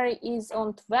webinar is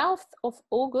on 12th of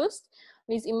August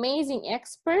with amazing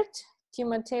expert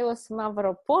Timotheos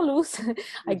Mavropoulos,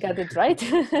 I got it right,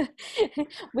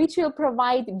 which will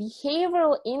provide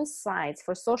behavioral insights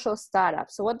for social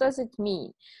startups. So what does it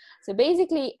mean? So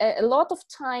basically, a lot of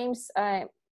times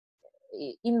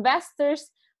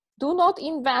investors do not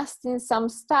invest in some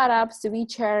startups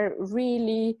which are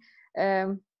really,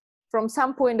 from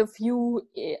some point of view,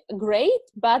 great,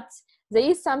 but there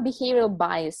is some behavioral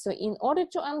bias. So in order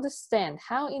to understand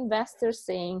how investors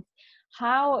think,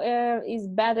 how is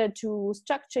better to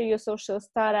structure your social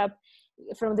startup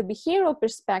from the behavioral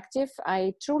perspective,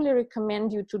 I truly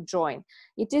recommend you to join.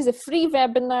 It is a free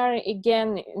webinar,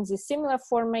 again, in the similar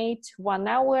format, 1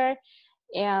 hour.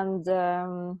 And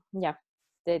yeah,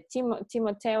 the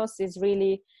Timotheos is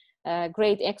really a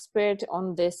great expert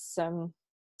on this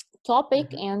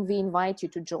topic, and we invite you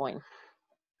to join.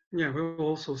 Yeah, we will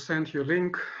also send you a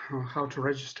link on how to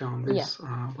register on this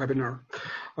webinar.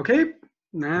 Okay,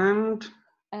 and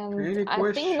any I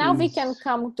questions? think now we can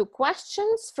come to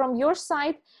questions from your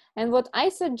side. And what I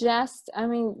suggest, I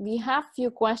mean, we have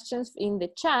few questions in the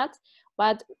chat,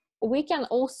 but we can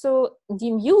also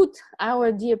demute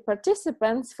our dear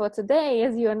participants for today,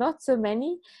 as you are not so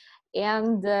many,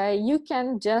 and you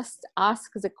can just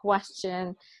ask the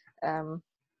question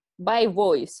by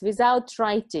voice without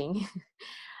writing.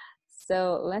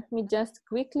 So let me just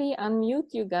quickly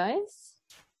unmute you guys.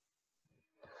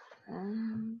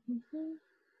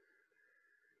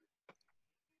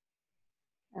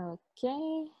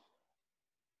 Okay.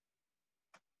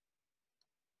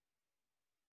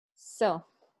 So,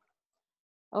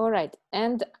 all right.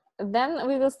 And then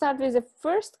we will start with the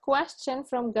first question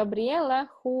from Gabriela,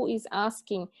 who is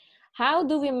asking, how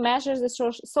do we measure the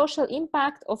social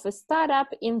impact of a startup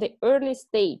in the early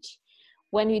stage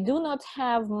when we do not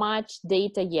have much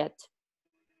data yet?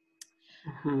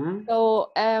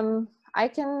 So I'm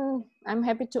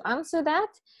happy to answer that.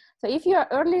 So if you're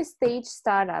early stage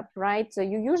startup, right? So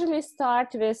you usually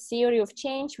start with theory of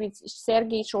change, which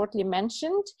Sergey shortly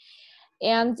mentioned.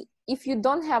 And if you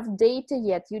don't have data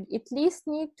yet, you at least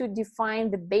need to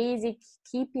define the basic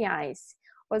KPIs.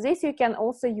 For this, you can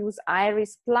also use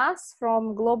IRIS Plus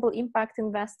from Global Impact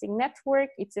Investing Network.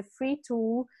 It's a free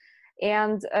tool,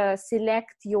 and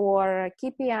select your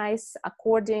KPIs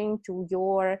according to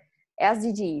your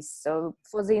SDGs. So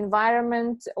for the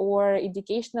environment or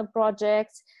educational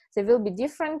projects, there will be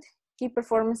different key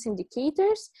performance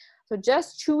indicators. So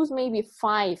just choose maybe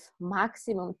 5,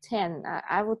 maximum 10.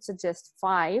 I would suggest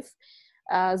 5,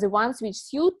 the ones which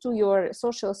suit to your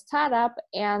social startup,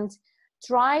 and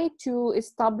try to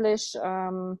establish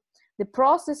the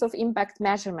process of impact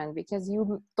measurement, because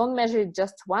you don't measure it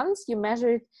just once, you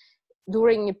measure it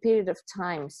during a period of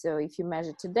time. So if you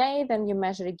measure today, then you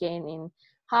measure again in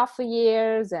half a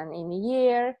year, then in a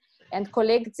year, and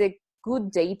collect the good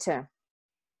data.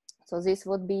 So this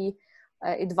would be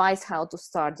advice how to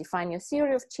start. Define your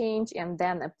theory of change and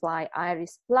then apply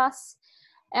IRIS Plus.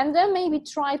 And then maybe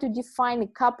try to define a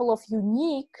couple of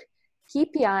unique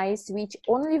KPIs which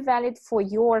only valid for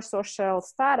your social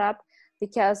startup,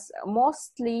 because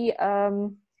mostly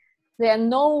there are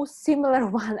no similar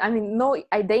one, I mean, no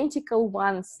identical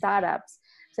one startups.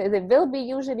 So there will be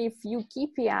usually a few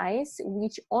KPIs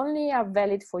which only are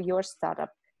valid for your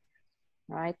startup,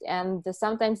 right? And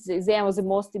sometimes they are the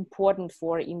most important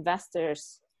for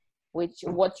investors,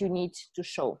 what you need to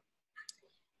show.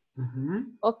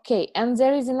 Okay, and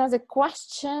there is another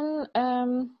question,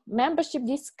 membership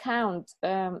discount.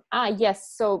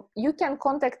 Yes, so you can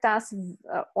contact us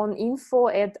on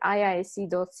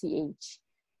info@iisc.ch,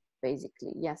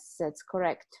 basically. Yes, that's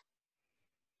correct.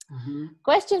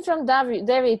 Question from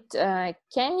David,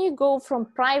 can you go from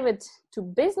private to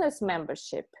business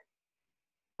membership?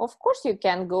 Of course you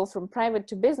can go from private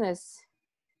to business.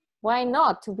 Why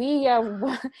not? We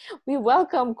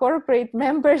welcome corporate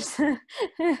members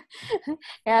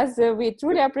as we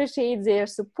truly appreciate their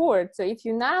support. So if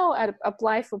you now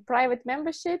apply for private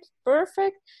membership,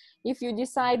 perfect. If you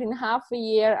decide in half a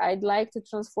year, I'd like to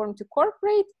transform to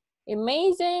corporate,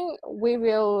 amazing. We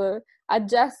will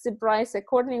adjust the price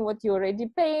according to what you already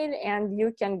paid, and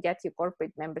you can get your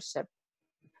corporate membership.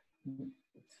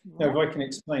 Now, if I can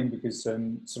explain, because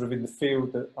sort of in the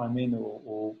field that I'm in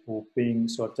or being,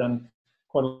 so I've done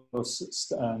quite a lot of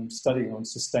studying on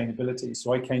sustainability.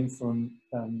 So I came from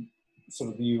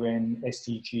sort of the UN,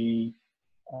 SDG,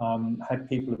 had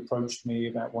people approach me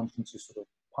about wanting to sort of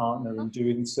partner in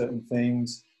doing certain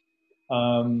things.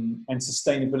 And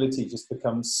sustainability just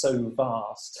becomes so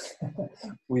vast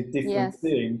with different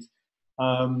things.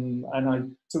 And I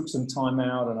took some time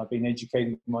out, and I've been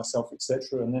educating myself,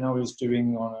 etc. And then I was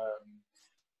doing on a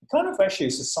kind of actually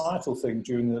a societal thing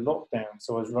during the lockdown.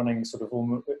 So I was running sort of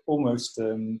almost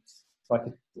like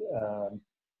a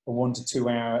 1 to 2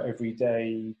 hour every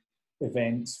day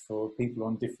event for people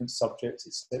on different subjects,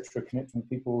 etc., connecting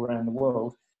people around the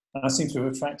world. And I seem to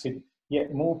have attracted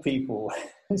yet more people.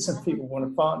 Some people want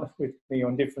to partner with me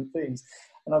on different things.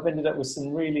 And I've ended up with some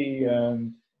really,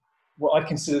 well, I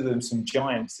consider them some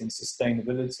giants in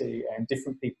sustainability, and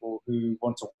different people who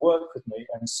want to work with me.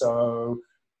 And so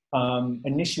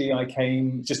initially I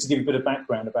came, just to give a bit of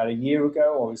background, about a year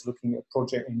ago, I was looking at a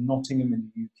project in Nottingham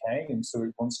in the UK. And so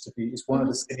it wants to be, it's one of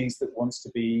the cities that wants to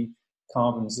be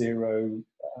carbon zero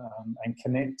and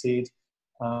connected.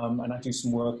 And I do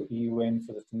some work at the UN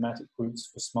for the thematic groups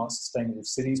for smart sustainable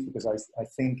cities, because I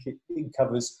think it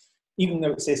covers even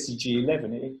though it's SDG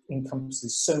 11, it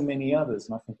encompasses so many others,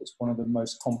 and I think it's one of the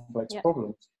most complex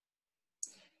problems.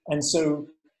 And so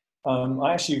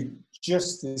I actually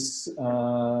just this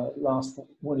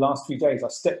last few days, I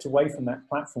stepped away from that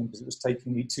platform because it was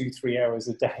taking me 2-3 hours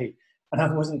a day, and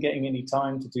I wasn't getting any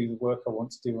time to do the work I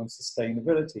want to do on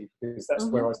sustainability, because that's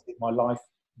where I see my life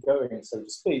going, so to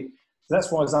speak. So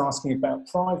that's why I was asking about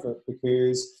private,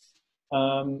 because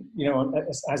you know,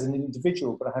 as an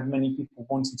individual, but I have many people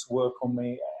wanting to work on me,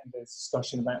 and there's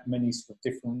discussion about many sort of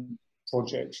different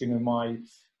projects. You know,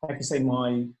 I can say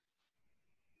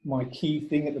my key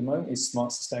thing at the moment is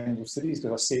smart sustainable cities,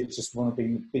 because I see it's just one of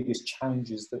the biggest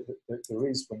challenges that there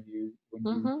is when you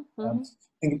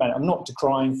think about it. I'm not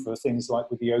decrying for things like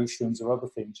with the oceans or other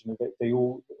things. You know, they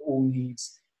all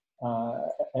needs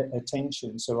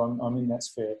attention. So I'm in that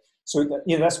sphere. So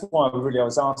yeah, that's why I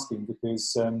was asking,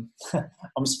 because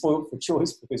I'm spoilt for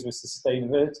choice because of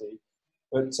sustainability.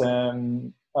 But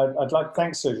I'd like to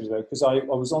thank Sergio though, because I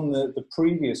was on the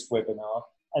previous webinar,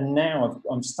 and now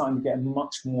I'm starting to get a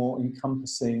much more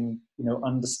encompassing, you know,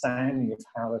 understanding of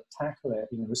how to tackle it.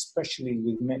 You know, especially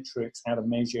with metrics, how to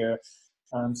measure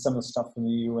some of the stuff from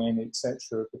the UN,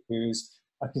 etc. Because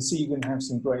I can see you can have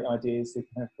some great ideas, they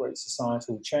can have great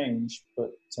societal change,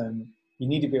 but you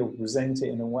need to be able to present it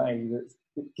in a way that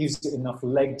gives it enough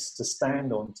legs to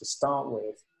stand on to start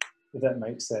with, if that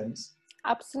makes sense.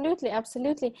 Absolutely,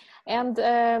 absolutely. And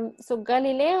so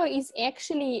Galileo is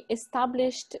actually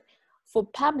established for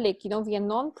public, you know, we are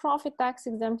non-profit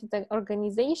tax-exempt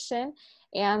organization,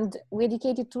 and we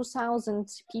educated 2,000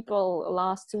 people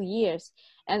last 2 years.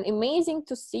 And amazing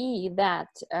to see that.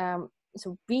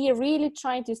 So we are really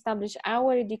trying to establish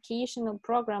our educational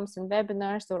programs and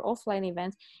webinars or offline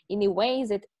events in a way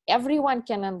that everyone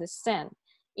can understand,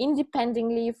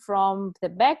 independently from the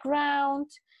background,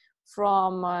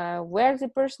 from where the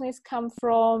person is come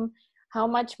from, how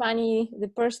much money the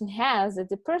person has, that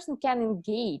the person can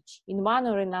engage in one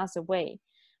or another way.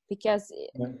 Because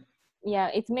yeah,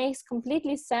 it makes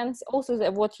completely sense also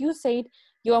that what you said,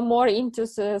 you are more into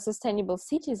sustainable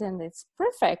cities, and it's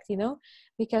perfect, you know,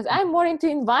 because I'm more into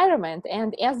environment,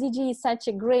 and SDG is such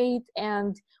a great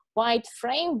and wide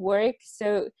framework.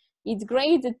 So it's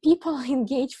great that people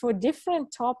engage for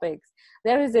different topics.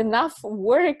 There is enough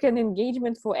work and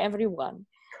engagement for everyone.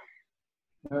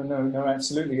 No,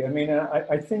 absolutely. I mean,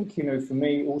 I think, you know, for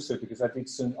me also, because I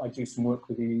do some work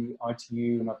with the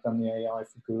ITU, and I've done the AI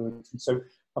for Good, and so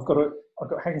I've got how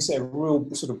can I say, a real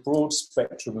sort of broad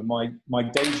spectrum. And my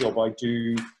day job, I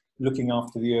do looking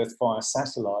after the Earth via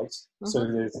satellite. So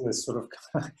there's sort of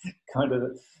kind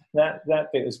of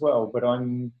that bit as well. But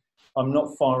I'm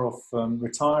not far off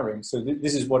retiring. So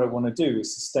this is what I want to do,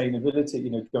 is sustainability. You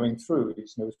know, going through it.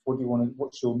 You know, what do you want to?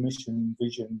 What's your mission,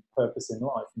 vision, purpose in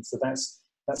life? And so that's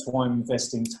why I'm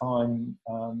investing time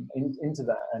into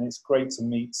that. And it's great to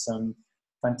meet some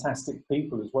fantastic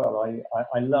people as well.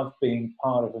 I love being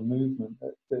part of a movement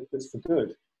that's for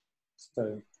good.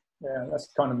 So yeah, that's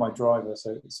kind of my driver,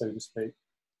 so to speak.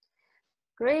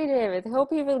 Great, David.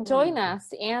 Hope you will join us.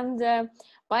 And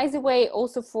by the way,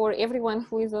 also for everyone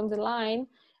who is on the line,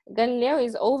 Galileo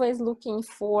is always looking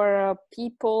for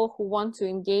people who want to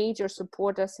engage or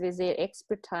support us with their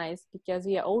expertise, because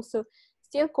we are also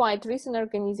still quite recent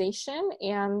organization.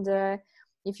 And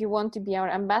if you want to be our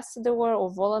ambassador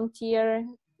or volunteer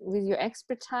with your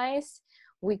expertise,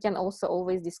 we can also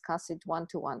always discuss it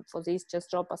one-to-one. For this,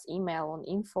 just drop us email on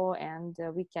info, and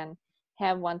we can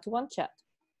have one-to-one chat.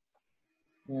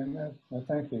 Yeah, no,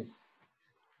 thank you.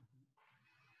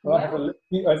 Well,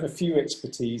 yeah. I have a few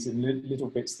expertise in little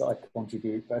bits that I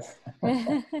contribute, but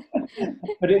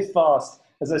but it's vast.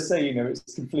 As I say, you know,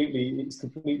 it's completely,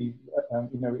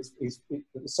 you know,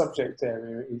 the subject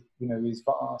area, you know, is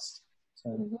vast. So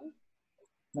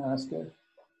no, that's good.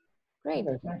 Great.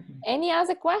 Okay, thank you. Any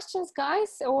other questions,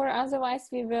 guys? Or otherwise,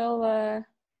 we will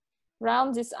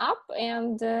round this up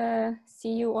and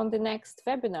see you on the next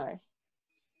webinar.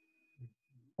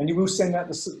 And you will send out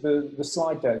the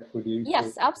slide deck, will you?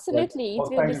 Yes, absolutely. Yeah. It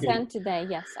will be sent today.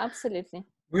 Yes, absolutely.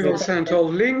 We will send all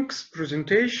links,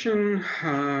 presentation,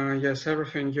 yes,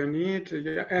 everything you need.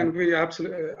 Yeah, and we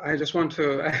absolutely, I just want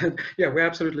to add, yeah, we're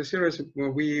absolutely serious.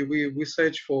 We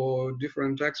search for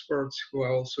different experts who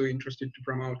are also interested to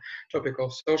promote topic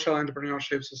of social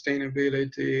entrepreneurship,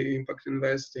 sustainability, impact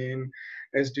investing,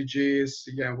 SDGs.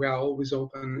 Yeah, we are always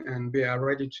open, and we are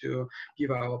ready to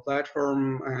give our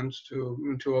platform and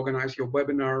to organize your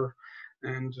webinar.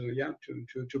 And yeah,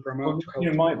 to promote. Well,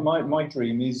 you know, my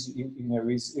dream is, you know,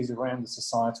 is around the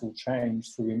societal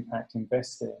change through impact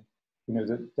investing. you know,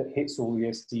 that hits all the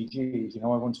SDGs. You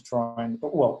know, I want to try and,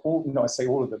 well, I say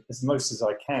all of them, as most as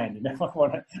I can. You know, I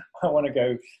want to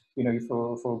go, you know,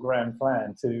 for a grand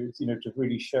plan to, you know, to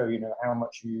really show, you know, how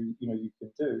much you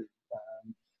can do.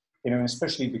 You know, and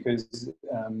especially because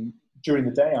during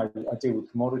the day I deal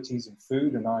with commodities and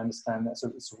food, and I understand it's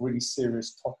a really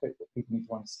serious topic that people need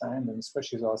to understand, and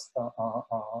especially as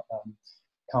our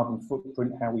carbon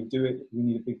footprint, how we do it, we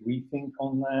need a big rethink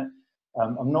on that.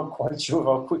 I'm not quite sure if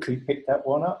I'll quickly pick that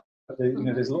one up, but you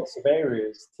know, there's lots of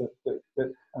areas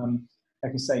that I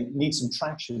can say need some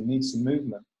traction, need some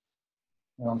movement,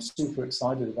 and I'm super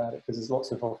excited about it because there's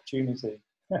lots of opportunity.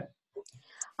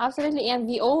 Absolutely, and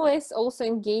we always also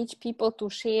engage people to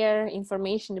share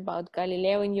information about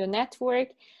Galileo in your network.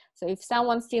 So if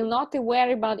someone's still not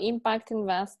aware about impact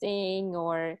investing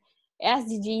or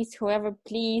SDGs, however,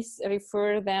 please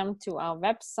refer them to our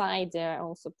website. There are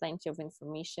also plenty of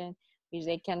information which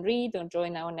they can read or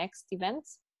join our next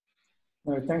events.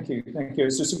 No, thank you.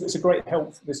 It's a great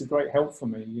help. It's a great help for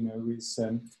me. You know, it's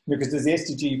because there's the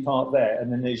SDG part there,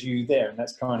 and then there's you there, and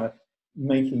that's kind of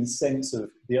making sense of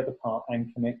the other part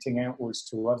and connecting outwards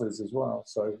to others as well.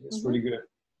 So it's really good.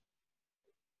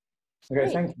 Okay,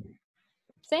 great. Thank you.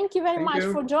 Thank you very much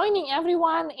for joining,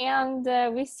 everyone,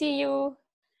 and we see you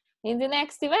in the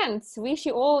next event. Wish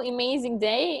you all amazing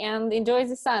day and enjoy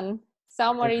the sun.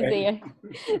 Summer is there.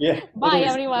 Yeah. Bye,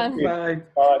 everyone. Bye.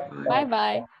 Bye. Bye.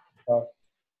 Bye. Bye.